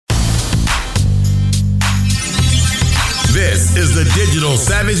This is the Digital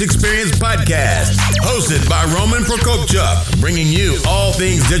Savage Experience Podcast, hosted by Roman Prokopchuk, bringing you all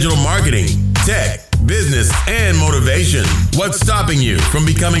things digital marketing, tech, business, and motivation. What's stopping you from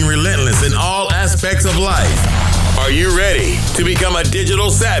becoming relentless in all aspects of life? Are you ready to become a digital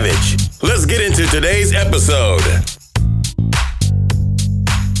savage? Let's get into today's episode.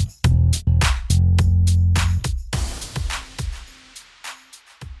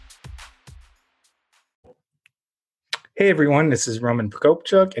 Hey everyone, this is Roman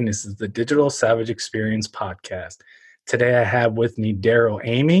Prokopchuk, and this is the Digital Savage Experience Podcast. Today I have with me Daryl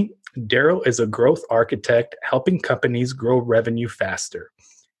Amy. Daryl is a growth architect helping companies grow revenue faster.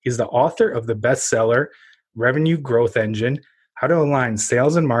 He's the author of the bestseller, Revenue Growth Engine, How to Align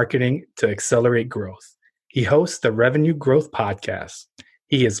Sales and Marketing to Accelerate Growth. He hosts the Revenue Growth Podcast.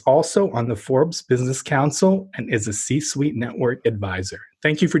 He is also on the Forbes Business Council and is a C-Suite Network advisor.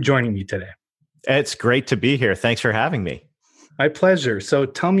 Thank you for joining me today. It's great to be here. Thanks for having me. My pleasure. So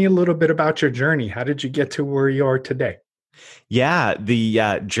tell me a little bit about your journey. How did you get to where you are today? Yeah,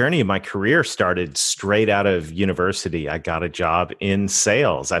 the journey of my career started straight out of university. I got a job in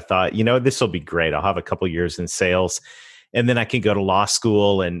sales. I thought, this will be great. I'll have a couple years in sales, and then I can go to law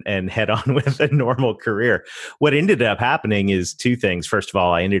school and head on with a normal career. What ended up happening is two things. First of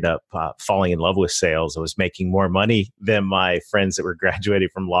all, I ended up falling in love with sales. I was making more money than my friends that were graduating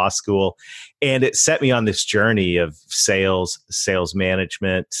from law school. And it set me on this journey of sales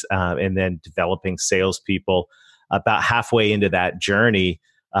management, and then developing salespeople. About halfway into that journey,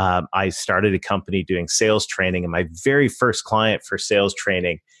 I started a company doing sales training. And my very first client for sales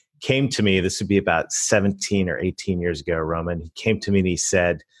training came to me. This would be about 17 or 18 years ago, Roman. He came to me and he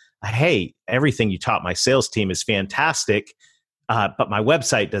said, "Hey, everything you taught my sales team is fantastic, but my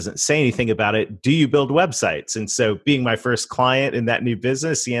website doesn't say anything about it. Do you build websites?" And so being my first client in that new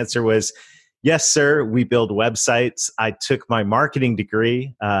business, the answer was, "Yes, sir, we build websites." I took my marketing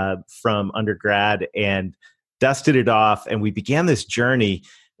degree from undergrad and dusted it off. And we began this journey,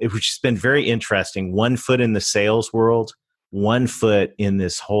 which has been very interesting. One foot in the sales world, one foot in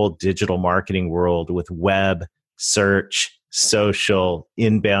this whole digital marketing world with web, search, social,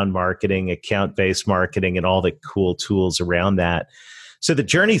 inbound marketing, account-based marketing, and all the cool tools around that. So the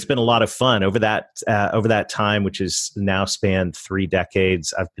journey's been a lot of fun over that time, which has now spanned 3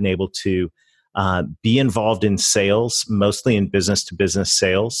 decades. I've been able to be involved in sales, mostly in business-to-business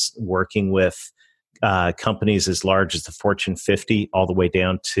sales, working with companies as large as the Fortune 50, all the way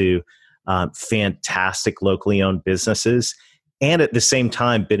down to fantastic locally owned businesses, and at the same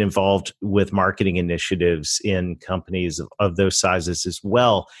time been involved with marketing initiatives in companies of those sizes as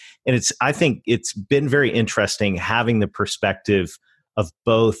well. And I think it's been very interesting having the perspective of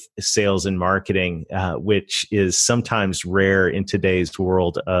both sales and marketing, which is sometimes rare in today's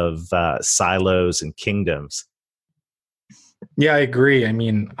world of silos and kingdoms. Yeah, I agree. I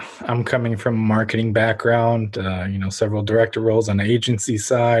mean, I'm coming from a marketing background, several director roles on the agency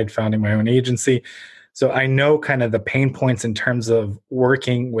side, founding my own agency. So I know kind of the pain points in terms of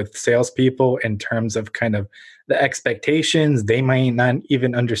working with salespeople, in terms of kind of the expectations. They might not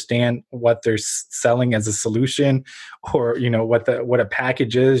even understand what they're selling as a solution, or, what a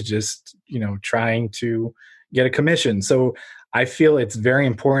package is, just, trying to get a commission. So I feel it's very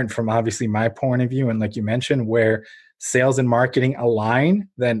important from obviously my point of view. And like you mentioned, where sales and marketing align,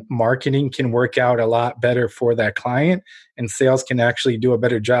 then marketing can work out a lot better for that client, and sales can actually do a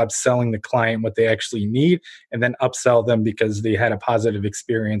better job selling the client what they actually need, and then upsell them because they had a positive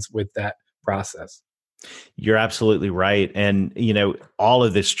experience with that process. You're absolutely right. And, all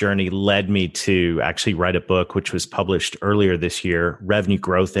of this journey led me to actually write a book, which was published earlier this year, Revenue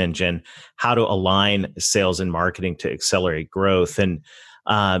Growth Engine, How to Align Sales and Marketing to Accelerate Growth. And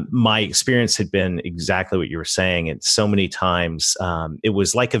my experience had been exactly what you were saying. And so many times it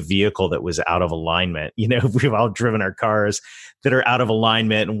was like a vehicle that was out of alignment. We've all driven our cars that are out of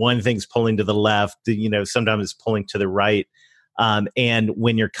alignment, and one thing's pulling to the left, sometimes it's pulling to the right. And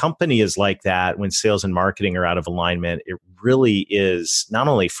when your company is like that, when sales and marketing are out of alignment, it really is not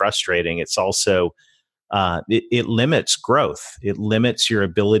only frustrating, it's also it limits growth. It limits your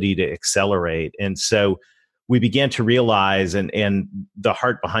ability to accelerate. And so we began to realize, and the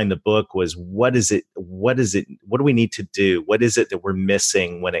heart behind the book was, what is it? What do we need to do? What is it that we're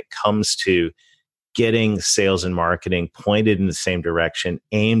missing when it comes to getting sales and marketing pointed in the same direction,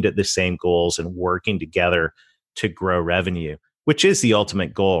 aimed at the same goals, and working together to grow revenue, which is the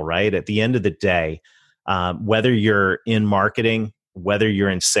ultimate goal, right? At the end of the day, whether you're in marketing, whether you're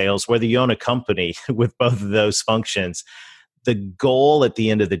in sales, whether you own a company with both of those functions, the goal at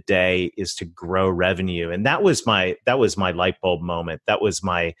the end of the day is to grow revenue. And that was my light bulb moment. That was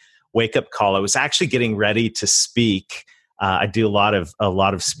my wake up call. I was actually getting ready to speak I do a lot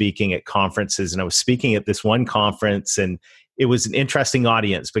of speaking at conferences, and I was speaking at this one conference, and it was an interesting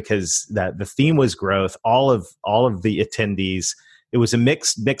audience because the theme was growth. All of the attendees, it was a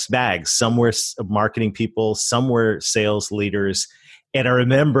mixed bag. Some were marketing people, some were sales leaders. And I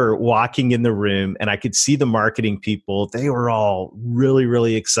remember walking in the room and I could see the marketing people. They were all really,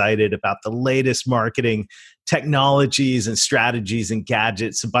 really excited about the latest marketing technologies and strategies and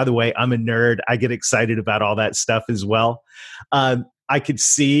gadgets. And by the way, I'm a nerd. I get excited about all that stuff as well. I could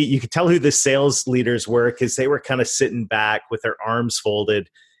see, you could tell who the sales leaders were because they were kind of sitting back with their arms folded,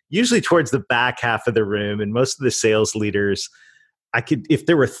 usually towards the back half of the room. And most of the sales leaders, if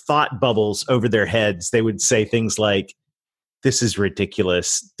there were thought bubbles over their heads, they would say things like, "This is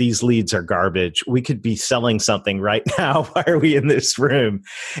ridiculous. These leads are garbage. We could be selling something right now. Why are we in this room?"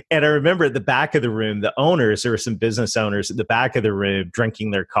 And I remember at the back of the room, the owners, there were some business owners at the back of the room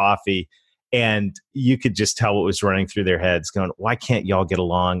drinking their coffee. And you could just tell what was running through their heads going, "Why can't y'all get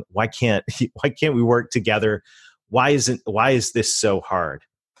along? Why can't we work together? Why is this so hard?"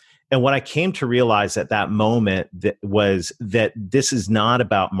 And what I came to realize at that moment was that this is not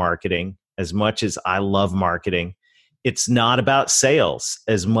about marketing as much as I love marketing. It's not about sales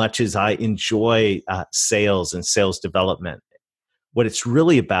as much as I enjoy sales and sales development. What it's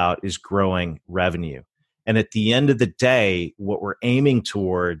really about is growing revenue. And at the end of the day, what we're aiming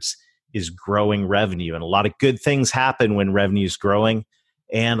towards is growing revenue. And a lot of good things happen when revenue is growing,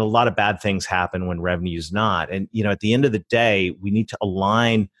 and a lot of bad things happen when revenue is not. And at the end of the day, we need to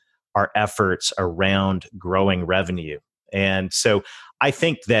align our efforts around growing revenue. And so I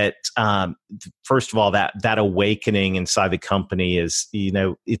think that, first of all, that awakening inside the company is,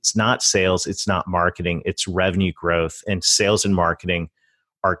 it's not sales, it's not marketing, it's revenue growth. And sales and marketing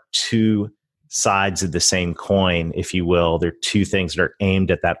are two sides of the same coin, if you will. They're two things that are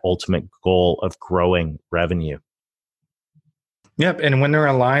aimed at that ultimate goal of growing revenue. Yep. And when they're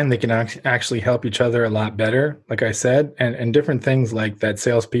aligned, they can actually help each other a lot better, like I said, and different things like that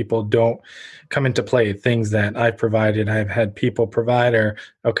salespeople don't come into play. Things that I've provided, I've had people provide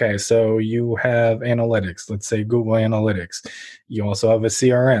okay, so you have analytics, let's say Google Analytics. You also have a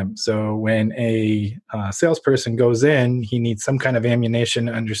CRM. So when a salesperson goes in, he needs some kind of ammunition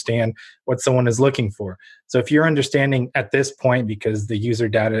to understand what someone is looking for. So if you're understanding at this point, because the user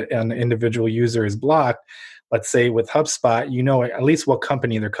data on the individual user is blocked, let's say with HubSpot, you know at least what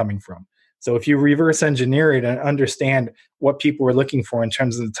company they're coming from. So if you reverse engineer it and understand what people are looking for in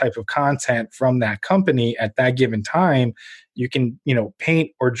terms of the type of content from that company at that given time, you can,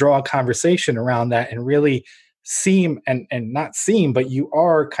 paint or draw a conversation around that and really but you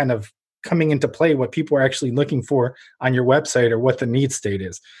are kind of coming into play what people are actually looking for on your website or what the need state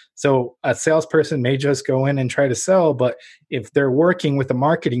is. So a salesperson may just go in and try to sell, but if they're working with a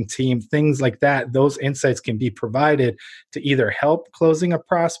marketing team, things like that, those insights can be provided to either help closing a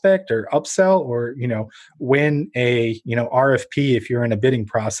prospect or upsell or, win a, RFP if you're in a bidding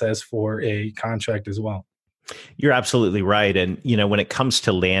process for a contract as well. You're absolutely right. And, when it comes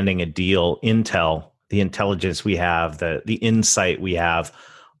to landing a deal, the intelligence we have, the insight we have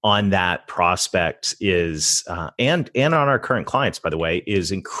on that prospect is, and on our current clients, by the way,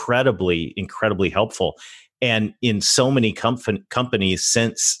 is incredibly, incredibly helpful. And in so many companies,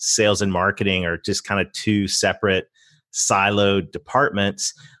 since sales and marketing are just kind of two separate siloed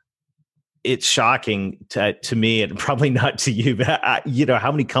departments, it's shocking to me, and probably not to you, but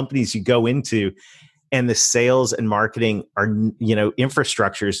how many companies you go into and the sales and marketing are,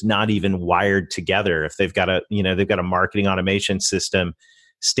 infrastructure is not even wired together. If they've got a marketing automation system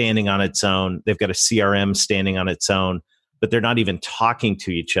standing on its own, they've got a CRM standing on its own, but they're not even talking to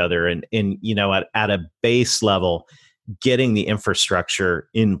each other. And at a base level, getting the infrastructure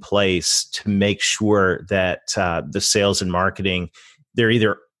in place to make sure that the sales and marketing, they're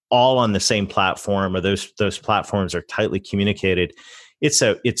either all on the same platform or those platforms are tightly communicated. It's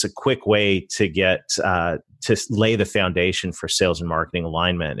a quick way to get to lay the foundation for sales and marketing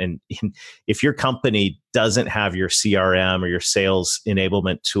alignment. And if your company doesn't have your CRM or your sales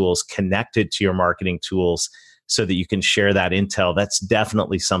enablement tools connected to your marketing tools so that you can share that intel, that's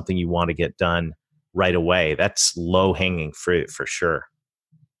definitely something you want to get done right away. That's low-hanging fruit for sure.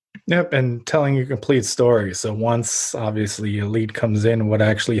 Yep, and telling your complete story. So once, obviously, a lead comes in, what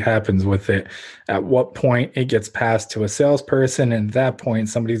actually happens with it? At what point it gets passed to a salesperson, and at that point,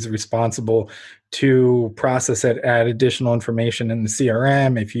 somebody's responsible to process it, add additional information in the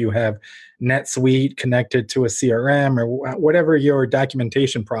CRM. If you have NetSuite connected to a CRM or whatever your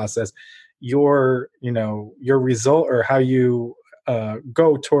documentation process, your result or how you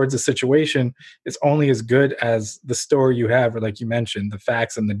go towards a situation is only as good as the story you have, or like you mentioned, the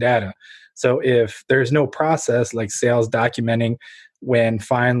facts and the data. So if there's no process like sales documenting when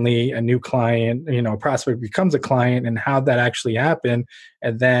finally a new client, a prospect becomes a client and how that actually happened,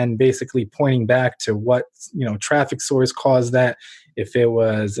 and then basically pointing back to what, traffic source caused that, if it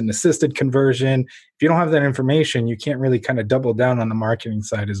was an assisted conversion, if you don't have that information, you can't really kind of double down on the marketing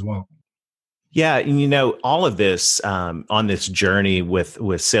side as well. Yeah, and all of this on this journey with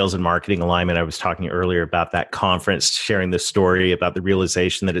sales and marketing alignment. I was talking earlier about that conference, sharing the story about the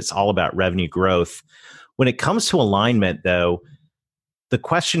realization that it's all about revenue growth. When it comes to alignment, though, the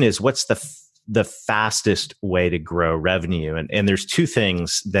question is, what's the fastest way to grow revenue? And there's two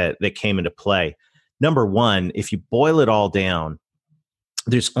things that came into play. Number one, if you boil it all down,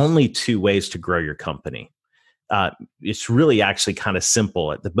 there's only two ways to grow your company. It's really actually kind of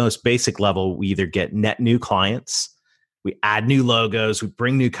simple. At the most basic level, we either get net new clients, we add new logos, we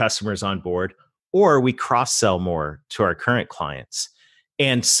bring new customers on board, or we cross-sell more to our current clients.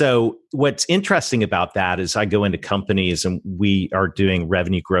 And so what's interesting about that is I go into companies and we are doing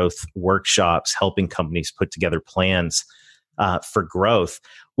revenue growth workshops, helping companies put together plans for growth.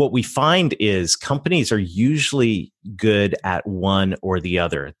 What we find is companies are usually good at one or the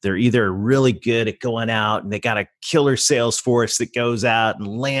other. They're either really good at going out and they got a killer sales force that goes out and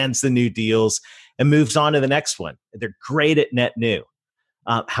lands the new deals and moves on to the next one. They're great at net new.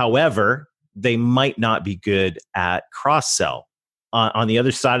 However, they might not be good at cross-sell. On the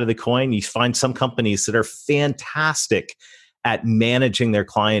other side of the coin, you find some companies that are fantastic at managing their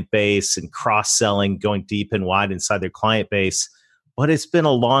client base and cross-selling, going deep and wide inside their client base. But it's been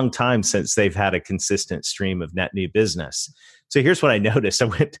a long time since they've had a consistent stream of net new business. So here's what I noticed.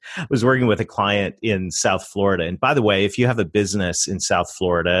 I was working with a client in South Florida. And by the way, if you have a business in South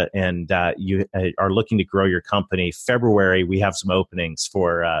Florida and you are looking to grow your company, February, we have some openings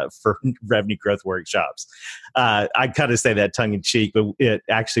for revenue growth workshops. I kind of say that tongue in cheek, but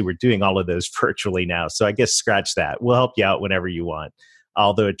actually we're doing all of those virtually now. So I guess scratch that. We'll help you out whenever you want.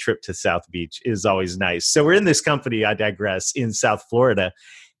 Although a trip to South Beach is always nice. So we're in this company, I digress, in South Florida.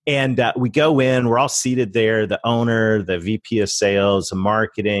 And we go in, we're all seated there. The owner, the VP of sales,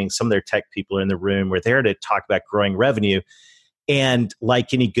 marketing, some of their tech people are in the room. We're there to talk about growing revenue. And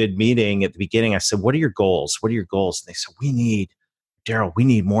like any good meeting at the beginning, I said, what are your goals? What are your goals? And they said, Daryl, we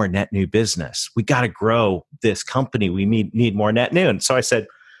need more net new business. We got to grow this company. We need more net new. And so I said,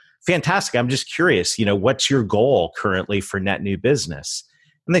 fantastic. I'm just curious, what's your goal currently for net new business?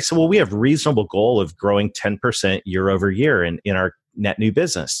 And they said, well, we have a reasonable goal of growing 10% year over year in our net new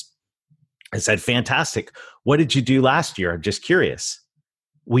business. I said, fantastic. What did you do last year? I'm just curious.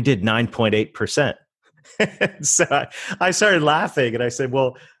 We did 9.8%. So I started laughing and I said,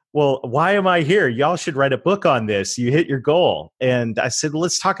 well, why am I here? Y'all should write a book on this. You hit your goal. And I said, well,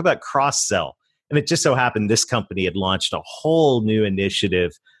 let's talk about cross-sell. And it just so happened this company had launched a whole new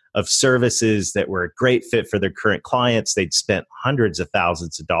initiative of services that were a great fit for their current clients. They'd spent hundreds of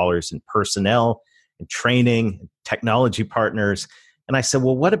thousands of dollars in personnel and training, and technology partners. And I said,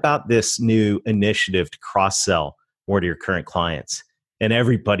 well, what about this new initiative to cross-sell more to your current clients? And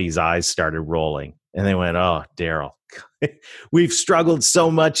everybody's eyes started rolling. And they went, oh, Daryl, we've struggled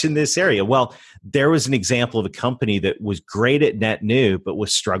so much in this area. Well, there was an example of a company that was great at net new, but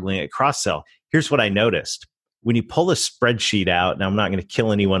was struggling at cross-sell. Here's what I noticed. When you pull a spreadsheet out, and I'm not going to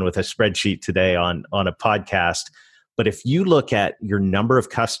kill anyone with a spreadsheet today on a podcast, but if you look at your number of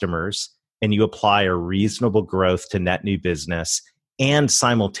customers and you apply a reasonable growth to net new business and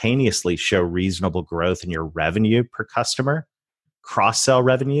simultaneously show reasonable growth in your revenue per customer, cross-sell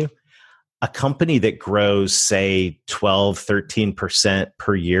revenue, a company that grows, say, 12, 13%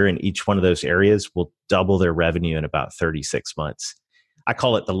 per year in each one of those areas will double their revenue in about 36 months. I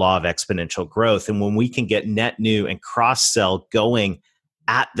call it the law of exponential growth. And when we can get net new and cross-sell going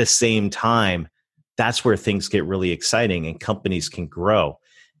at the same time, that's where things get really exciting and companies can grow.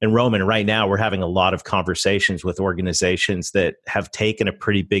 And Roman, right now, we're having a lot of conversations with organizations that have taken a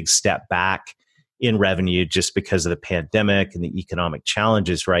pretty big step back in revenue just because of the pandemic and the economic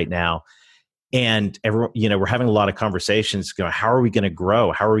challenges right now. And we're having a lot of conversations going, how are we going to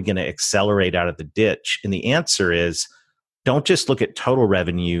grow? How are we going to accelerate out of the ditch? And the answer is, don't just look at total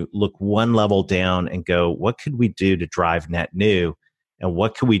revenue, look one level down and go, what could we do to drive net new? And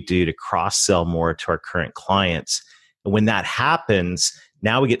what can we do to cross-sell more to our current clients? And when that happens,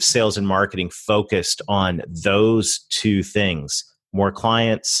 now we get sales and marketing focused on those two things, more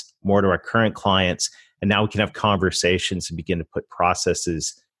clients, more to our current clients. And now we can have conversations and begin to put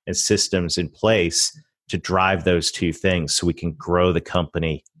processes and systems in place to drive those two things so we can grow the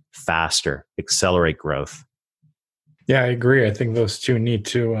company faster, accelerate growth. Yeah, I agree. I think those two need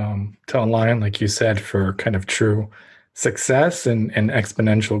to align, like you said, for kind of true success and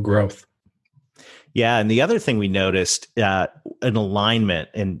exponential growth. Yeah, and the other thing we noticed, an alignment,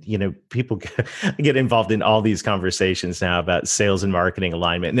 and people get involved in all these conversations now about sales and marketing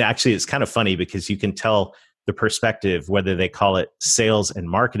alignment. And actually, it's kind of funny because you can tell the perspective whether they call it sales and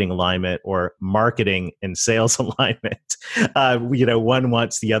marketing alignment or marketing and sales alignment. One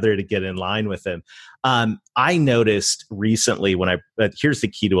wants the other to get in line with them. I noticed recently here's the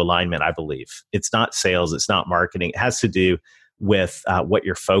key to alignment. I believe it's not sales, it's not marketing. It has to do with what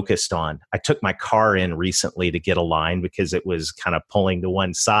you're focused on. I took my car in recently to get aligned because it was kind of pulling to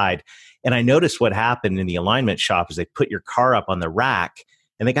one side. And I noticed what happened in the alignment shop is they put your car up on the rack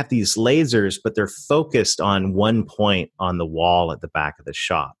and they got these lasers, but they're focused on one point on the wall at the back of the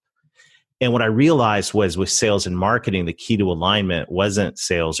shop. And what I realized was with sales and marketing, the key to alignment wasn't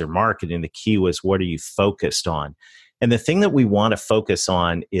sales or marketing. The key was, what are you focused on? And the thing that we want to focus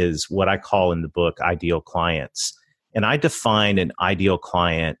on is what I call in the book ideal clients. And I define an ideal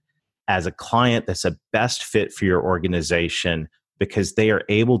client as a client that's a best fit for your organization because they are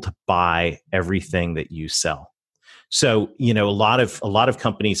able to buy everything that you sell. So, a lot of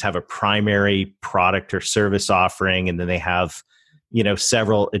companies have a primary product or service offering, and then they have,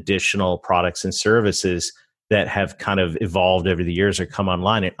 several additional products and services that have kind of evolved over the years or come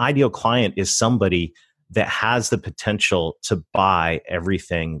online. An ideal client is somebody that has the potential to buy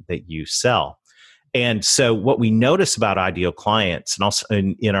everything that you sell. And so what we notice about ideal clients, and also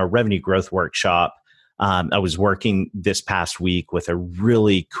in our revenue growth workshop, I was working this past week with a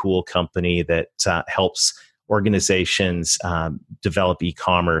really cool company that helps organizations develop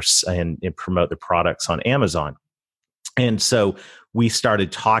e-commerce and promote the products on Amazon. And so we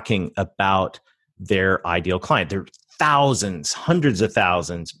started talking about their ideal client. There are thousands, hundreds of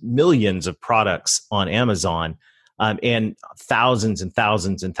thousands, millions of products on Amazon, and thousands and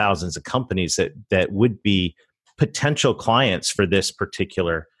thousands and thousands of companies that would be potential clients for this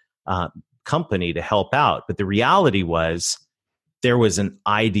particular company to help out. But the reality was, there was an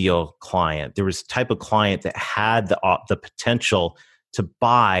ideal client. There was a type of client that had the potential to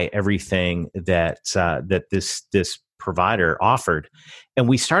buy everything that this provider offered. And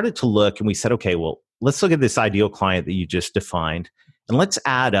we started to look and we said, okay, well, let's look at this ideal client that you just defined. And let's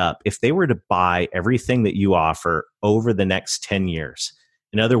add up if they were to buy everything that you offer over the next 10 years.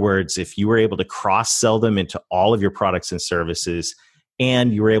 In other words, if you were able to cross-sell them into all of your products and services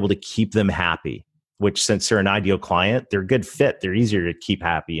and you were able to keep them happy, which since they're an ideal client, they're a good fit. They're easier to keep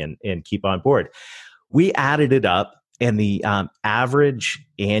happy and keep on board. We added it up, and the average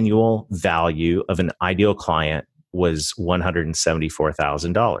annual value of an ideal client was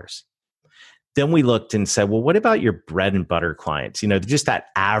 $174,000. Then we looked and said, well, what about your bread and butter clients? Just that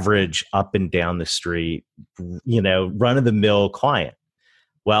average up and down the street, run of the mill client.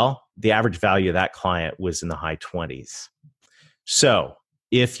 Well, the average value of that client was in the high 20s. So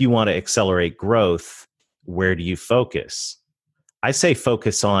if you want to accelerate growth, where do you focus? I say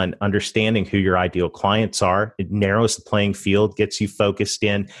focus on understanding who your ideal clients are. It narrows the playing field, gets you focused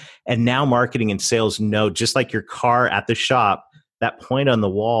in. And now marketing and sales know, just like your car at the shop, that point on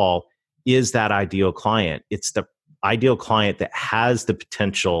the wall is that ideal client. It's the ideal client that has the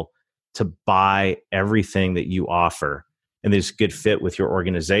potential to buy everything that you offer and there's a good fit with your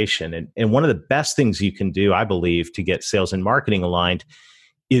organization. And one of the best things you can do, I believe, to get sales and marketing aligned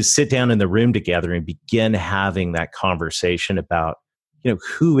is sit down in the room together and begin having that conversation about,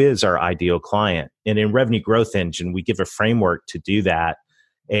 who is our ideal client? And in Revenue Growth Engine, we give a framework to do that.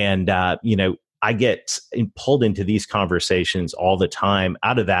 And, I get pulled into these conversations all the time.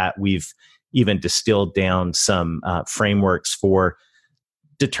 Out of that, we've even distilled down some frameworks for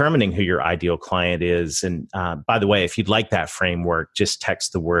determining who your ideal client is. And by the way, if you'd like that framework, just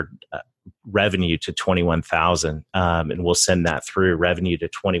text the word revenue to 21,000, and we'll send that through, revenue to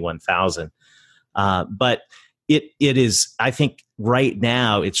 21,000. But it is, I think right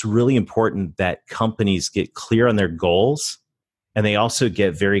now, it's really important that companies get clear on their goals, and they also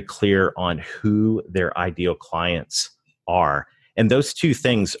get very clear on who their ideal clients are. And those two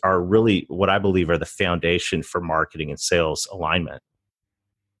things are really what I believe are the foundation for marketing and sales alignment.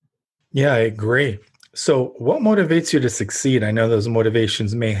 Yeah, I agree. So what motivates you to succeed? I know those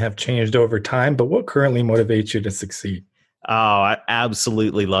motivations may have changed over time, but what currently motivates you to succeed? Oh, I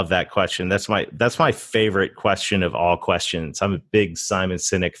absolutely love that question. That's my favorite question of all questions. I'm a big Simon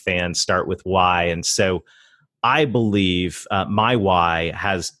Sinek fan. Start with why. And so I believe my why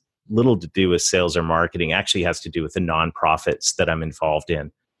has little to do with sales or marketing. Actually has to do with the nonprofits that I'm involved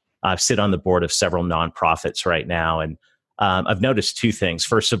in. I sit on the board of several nonprofits right now. And I've noticed two things.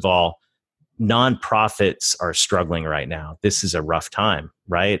 First of all, nonprofits are struggling right now. This is a rough time,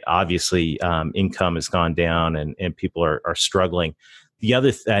 right? Obviously, income has gone down and people are struggling. The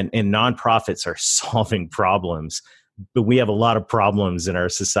other and nonprofits are solving problems, but we have a lot of problems in our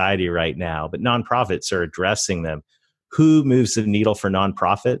society right now, but nonprofits are addressing them. Who moves the needle for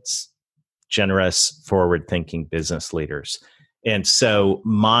nonprofits? Generous, forward-thinking business leaders. And so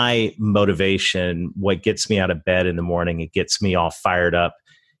my motivation, what gets me out of bed in the morning, it gets me all fired up,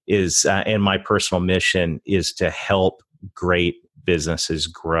 is, and my personal mission is to help great businesses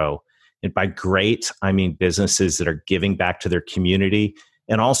grow. And by great, I mean businesses that are giving back to their community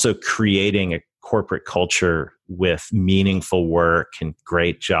and also creating a corporate culture with meaningful work and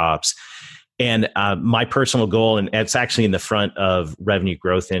great jobs. And my personal goal, and it's actually in the front of Revenue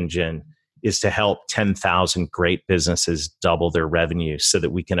Growth Engine, is to help 10,000 great businesses double their revenue so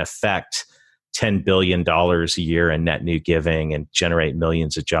that we can affect $10 billion a year in net new giving and generate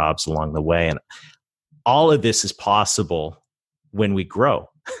millions of jobs along the way. And all of this is possible when we grow.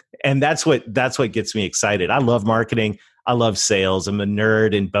 And that's what gets me excited. I love marketing. I love sales. I'm a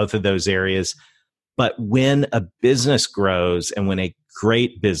nerd in both of those areas. But when a business grows and when a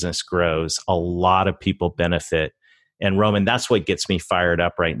great business grows, a lot of people benefit. And Roman, that's what gets me fired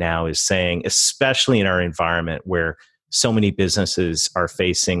up right now, is saying, especially in our environment where so many businesses are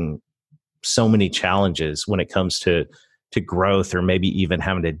facing so many challenges when it comes to growth, or maybe even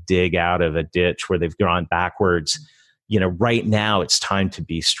having to dig out of a ditch where they've gone backwards. Right now it's time to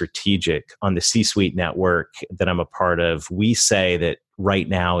be strategic. On the C-Suite network that I'm a part of, we say that right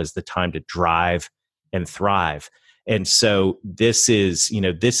now is the time to drive and thrive. And so this is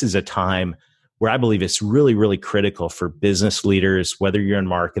a time where I believe it's really, really critical for business leaders, whether you're in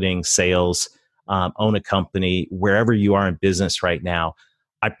marketing, sales, own a company, wherever you are in business right now.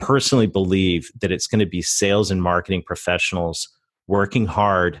 I personally believe that it's going to be sales and marketing professionals working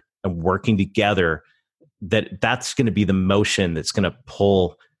hard and working together, that's going to be the motion that's going to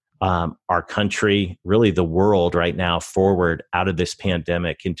pull our country, really the world right now, forward out of this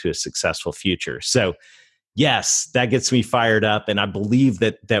pandemic into a successful future. So yes, that gets me fired up. And I believe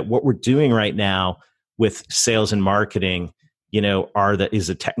that what we're doing right now with sales and marketing, is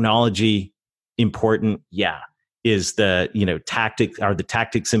the technology important? Yeah. Is the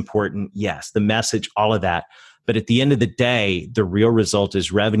tactics important? Yes. The message, all of that. But at the end of the day, the real result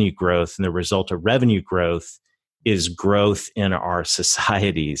is revenue growth. And the result of revenue growth is growth in our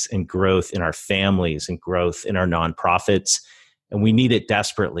societies and growth in our families and growth in our nonprofits. And we need it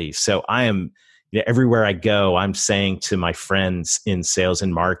desperately. So I am, everywhere I go, I'm saying to my friends in sales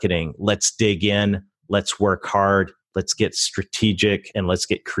and marketing, let's dig in, let's work hard, let's get strategic, and let's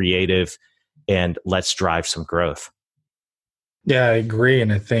get creative, and let's drive some growth. Yeah, I agree.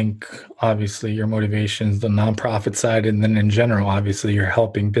 And I think obviously your motivation is the nonprofit side. And then in general, obviously you're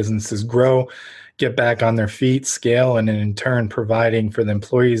helping businesses grow, get back on their feet, scale, and then in turn providing for the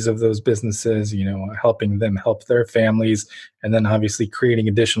employees of those businesses, helping them help their families, and then obviously creating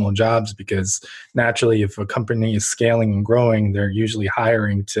additional jobs, because naturally if a company is scaling and growing, they're usually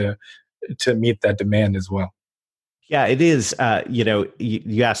hiring to meet that demand as well. Yeah, it is.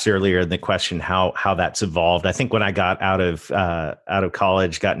 You asked earlier in the question how that's evolved. I think when I got out of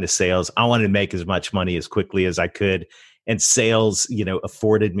college, got into sales, I wanted to make as much money as quickly as I could, and sales,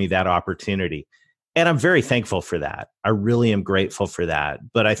 afforded me that opportunity. And I'm very thankful for that. I really am grateful for that.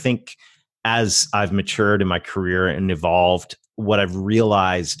 But I think as I've matured in my career and evolved, what I've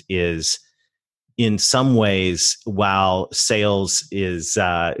realized is, in some ways, while sales is,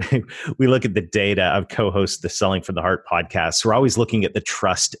 we look at the data. I've co-hosted the Selling from the Heart podcast. We're always looking at the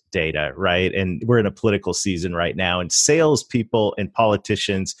trust data, right? And we're in a political season right now, and salespeople and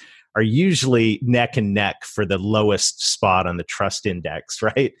politicians are usually neck and neck for the lowest spot on the trust index,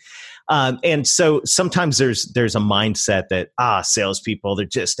 right? And so sometimes there's a mindset that salespeople, they're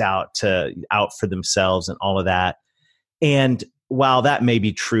just out for themselves and all of that. And while that may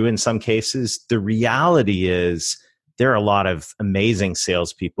be true in some cases, the reality is there are a lot of amazing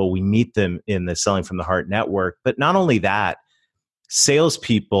salespeople. We meet them in the Selling from the Heart network. But not only that,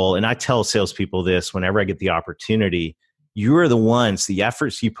 salespeople, and I tell salespeople this whenever I get the opportunity, you are the ones, the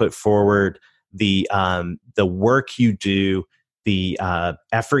efforts you put forward, the work you do, the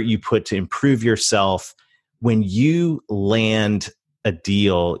effort you put to improve yourself. When you land a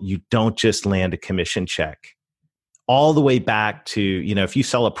deal, you don't just land a commission check. All the way back to, if you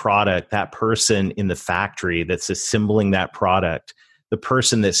sell a product, that person in the factory that's assembling that product, the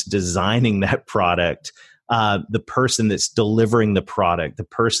person that's designing that product, the person that's delivering the product, the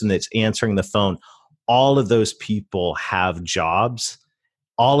person that's answering the phone, all of those people have jobs.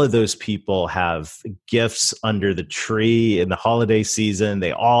 all of those people have gifts under the tree in the holiday season.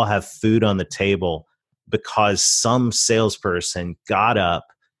 They all have food on the table because some salesperson got up,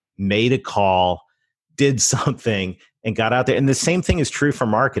 made a call, did something, and got out there. And the same thing is true for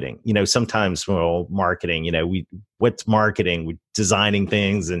marketing. Sometimes, marketing, what's marketing? We're designing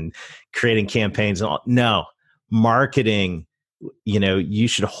things and creating campaigns and all. No, marketing, you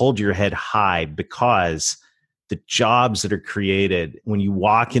should hold your head high, because the jobs that are created when you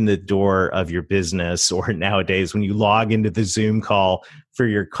walk in the door of your business, or nowadays when you log into the Zoom call for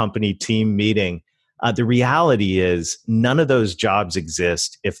your company team meeting, the reality is none of those jobs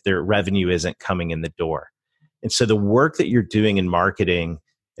exist if their revenue isn't coming in the door. And so the work that you're doing in marketing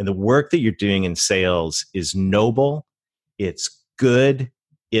and the work that you're doing in sales is noble, it's good,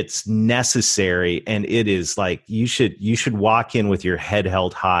 it's necessary, and it is like you should walk in with your head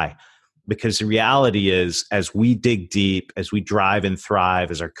held high. Because the reality is, as we dig deep, as we drive and thrive,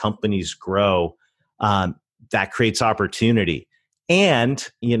 as our companies grow, that creates opportunity. And,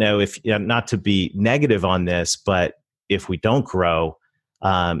 if not to be negative on this, but if we don't grow,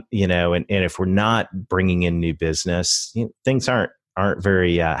 and if we're not bringing in new business, things aren't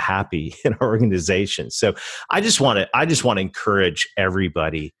very happy in our organization. So I just want to encourage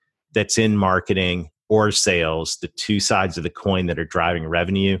everybody that's in marketing or sales, the two sides of the coin that are driving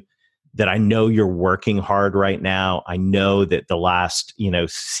revenue, that I know you're working hard right now. I know that the last,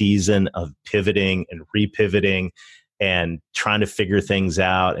 season of pivoting and repivoting and trying to figure things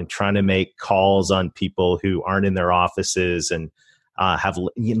out and trying to make calls on people who aren't in their offices and have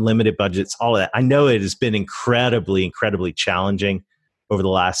limited budgets, all of that. I know it has been incredibly, incredibly challenging over the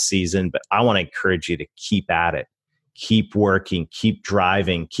last season, but I want to encourage you to keep at it, keep working, keep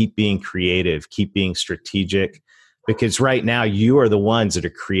driving, keep being creative, keep being strategic. Because right now, you are the ones that are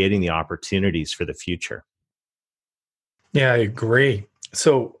creating the opportunities for the future. Yeah, I agree.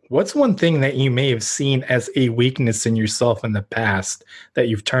 So what's one thing that you may have seen as a weakness in yourself in the past that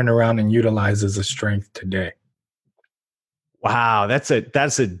you've turned around and utilized as a strength today? Wow, that's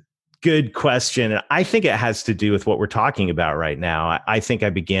a good question. I think it has to do with what we're talking about right now. I think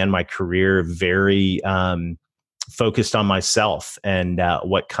I began my career very focused on myself and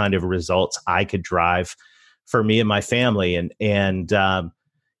what kind of results I could drive for me and my family. And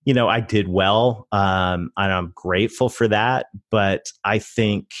I did well, and I'm grateful for that. But I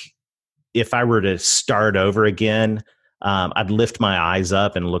think if I were to start over again, I'd lift my eyes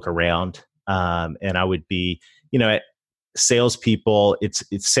up and look around, and I would be, salespeople.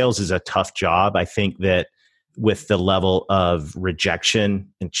 Sales is a tough job. I think that with the level of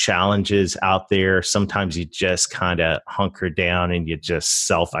rejection and challenges out there, sometimes you just kind of hunker down and you just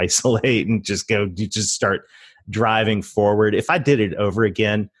self-isolate and you just start driving forward. If I did it over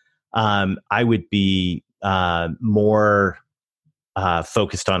again, I would be more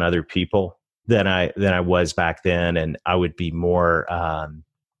focused on other people than I was back then, and I would be more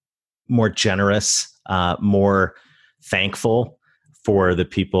generous, more thankful for the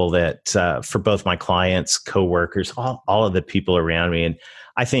people that for both my clients, coworkers, all of the people around me. And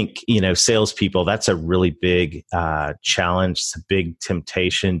I think salespeople, that's a really big challenge. It's a big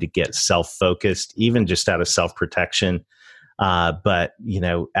temptation to get self-focused, even just out of self-protection. But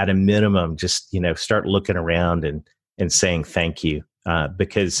at a minimum, just start looking around and saying thank you,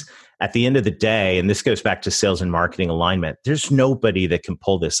 because at the end of the day, and this goes back to sales and marketing alignment, there's nobody that can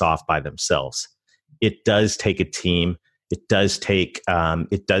pull this off by themselves. It does take a team. It does take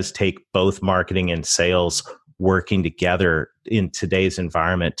both marketing and sales working together in today's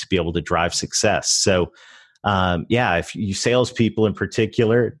environment to be able to drive success. So, if you salespeople in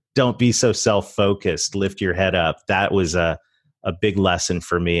particular, don't be so self-focused. Lift your head up. That was a big lesson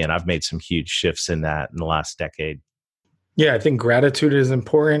for me, and I've made some huge shifts in that in the last decade. Yeah, I think gratitude is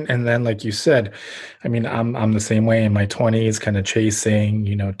important. And then, like you said, I mean, I'm the same way in my 20s, kind of chasing,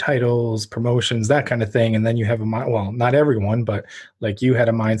 titles, promotions, that kind of thing. And then you have not everyone, but like you had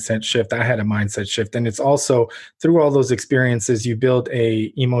a mindset shift, I had a mindset shift. And it's also through all those experiences, you build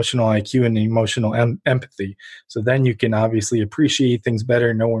a emotional IQ and emotional empathy. So then you can obviously appreciate things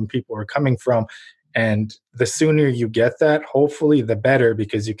better, know where people are coming from. And the sooner you get that, hopefully the better,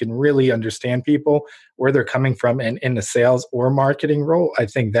 because you can really understand people, where they're coming from. And in the sales or marketing role, I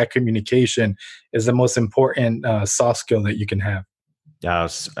think that communication is the most important soft skill that you can have.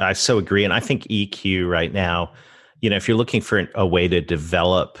 I so agree. And I think EQ right now, if you're looking for a way to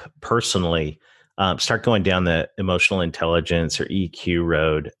develop personally, start going down the emotional intelligence or EQ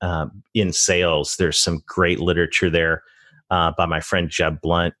road in sales. There's some great literature there by my friend Jeb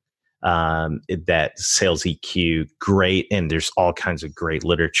Blunt. That sales EQ, great. And there's all kinds of great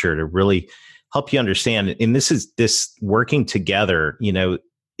literature to really help you understand. And this working together,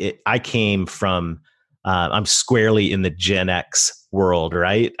 I came from, I'm squarely in the Gen X world,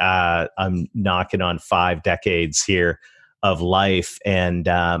 right? I'm knocking on 5 decades here of life. And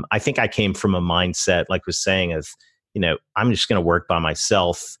I think I came from a mindset, like I was saying, of, I'm just going to work by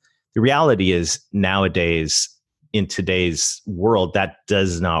myself. The reality is nowadays, in today's world, that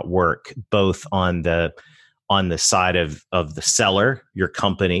does not work, both on the side of the seller, your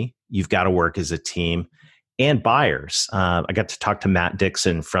company, you've got to work as a team, and buyers. I got to talk to Matt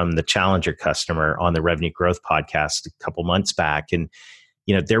Dixon from the Challenger Customer on the Revenue Growth Podcast a couple months back. And,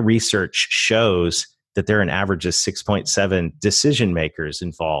 their research shows that there are an average of 6.7 decision makers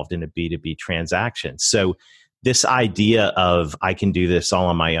involved in a B2B transaction. So this idea of I can do this all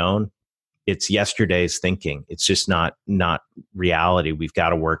on my own, it's yesterday's thinking. It's just not reality. We've got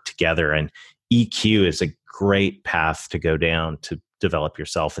to work together. And EQ is a great path to go down to develop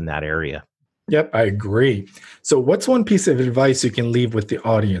yourself in that area. Yep, I agree. So what's one piece of advice you can leave with the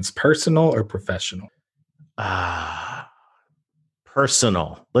audience, personal or professional?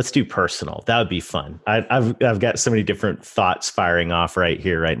 Personal. Let's do personal. That would be fun. I've got so many different thoughts firing off right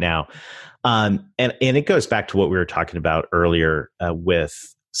here, right now. And it goes back to what we were talking about earlier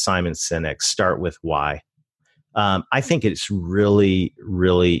with Simon Sinek, start with why. I think it's really,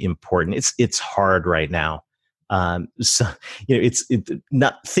 really important. It's hard right now. So,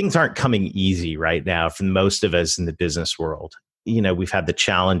 things aren't coming easy right now for most of us in the business world. We've had the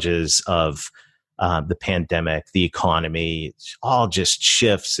challenges of the pandemic, the economy, it's all just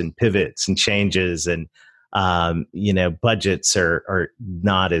shifts and pivots and changes. And, budgets are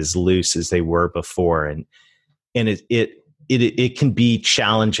not as loose as they were before. And it can be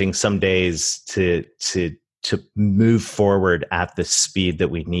challenging some days to move forward at the speed that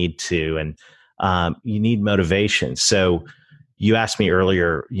we need to. And you need motivation. So you asked me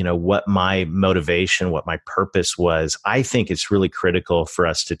earlier, what my motivation, what my purpose was. I think it's really critical for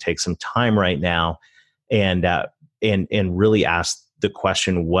us to take some time right now and really ask the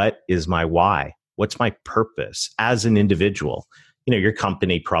question, what is my why? What's my purpose as an individual? Your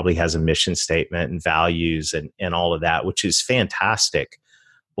company probably has a mission statement and values and all of that, which is fantastic.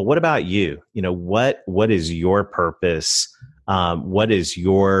 But what about you? What is your purpose? What is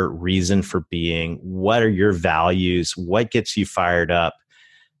your reason for being? What are your values? What gets you fired up?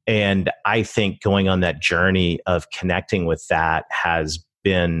 And I think going on that journey of connecting with that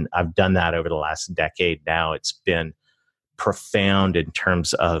I've done that over the last decade now. It's been profound in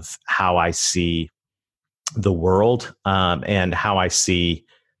terms of how I see the world and how I see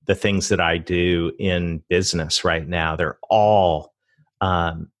the things that I do in business right now. They're all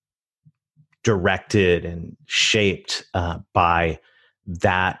directed and shaped by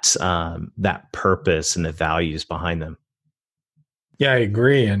that purpose and the values behind them. Yeah, I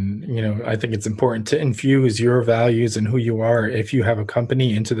agree. And, I think it's important to infuse your values and who you are, if you have a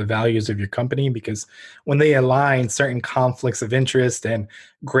company, into the values of your company, because when they align, certain conflicts of interest and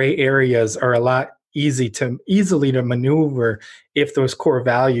gray areas are a lot easily to maneuver if those core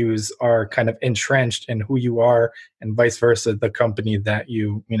values are kind of entrenched in who you are, and vice versa, the company that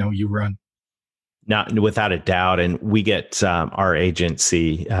you run. Not without a doubt. And we get our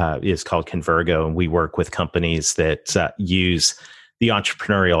agency is called Convergo, and we work with companies that use the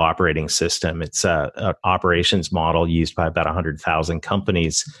entrepreneurial operating system. It's an operations model used by about 100,000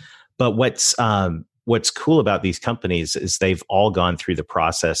 companies. But what's cool about these companies is they've all gone through the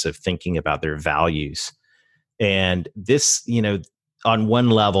process of thinking about their values. And this, on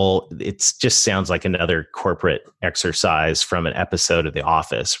one level, it just sounds like another corporate exercise from an episode of The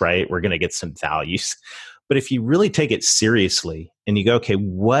Office, right? We're going to get some values. But if you really take it seriously and you go, okay,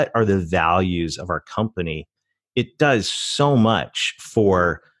 what are the values of our company? It does so much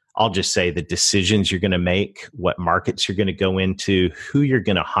for, I'll just say, the decisions you're going to make, what markets you're going to go into, who you're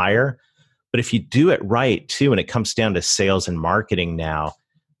going to hire. But if you do it right too, and it comes down to sales and marketing now,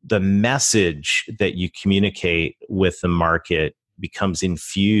 the message that you communicate with the market becomes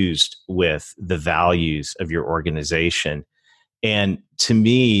infused with the values of your organization. And to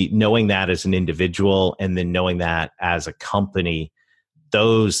me, knowing that as an individual and then knowing that as a company,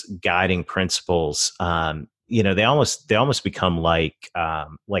 those guiding principles, they almost become like a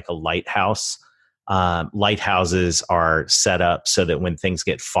lighthouse. Lighthouses are set up so that when things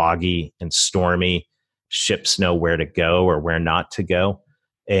get foggy and stormy, ships know where to go or where not to go.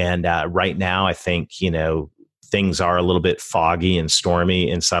 And right now, I think, things are a little bit foggy and stormy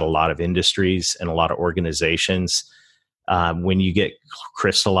inside a lot of industries and a lot of organizations. When you get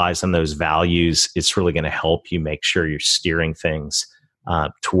crystallized on those values, it's really going to help you make sure you're steering things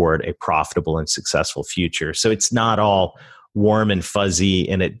toward a profitable and successful future. So it's not all warm and fuzzy,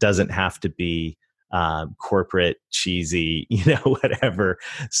 and it doesn't have to be corporate, cheesy, whatever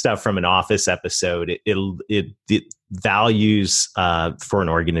stuff from an Office episode. It values for an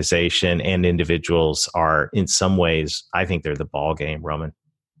organization and individuals are, in some ways, I think they're the ball game, Roman.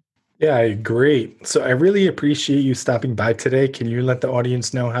 Yeah, I agree. So I really appreciate you stopping by today. Can you let the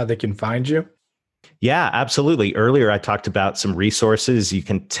audience know how they can find you? Yeah, absolutely. Earlier, I talked about some resources. You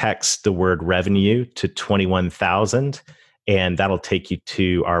can text the word revenue to 21,000, and that'll take you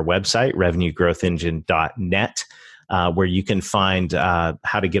to our website, revenuegrowthengine.net, where you can find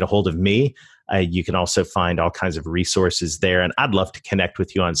how to get a hold of me. You can also find all kinds of resources there. And I'd love to connect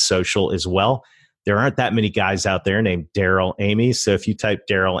with you on social as well. There aren't that many guys out there named Daryl Amy. So if you type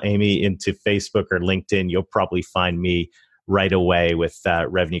Daryl Amy into Facebook or LinkedIn, you'll probably find me right away with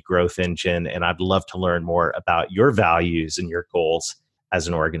Revenue Growth Engine. And I'd love to learn more about your values and your goals as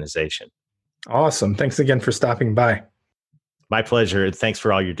an organization. Awesome. Thanks again for stopping by. My pleasure. Thanks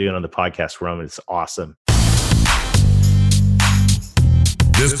for all you're doing on the podcast, Roman. It's awesome.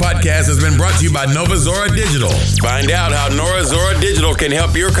 This podcast has been brought to you by Nova Zora Digital. Find out how Nova Zora Digital can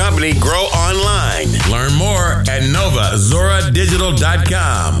help your company grow online. Learn more at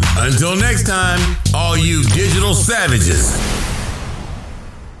novazoradigital.com. Until next time, all you digital savages.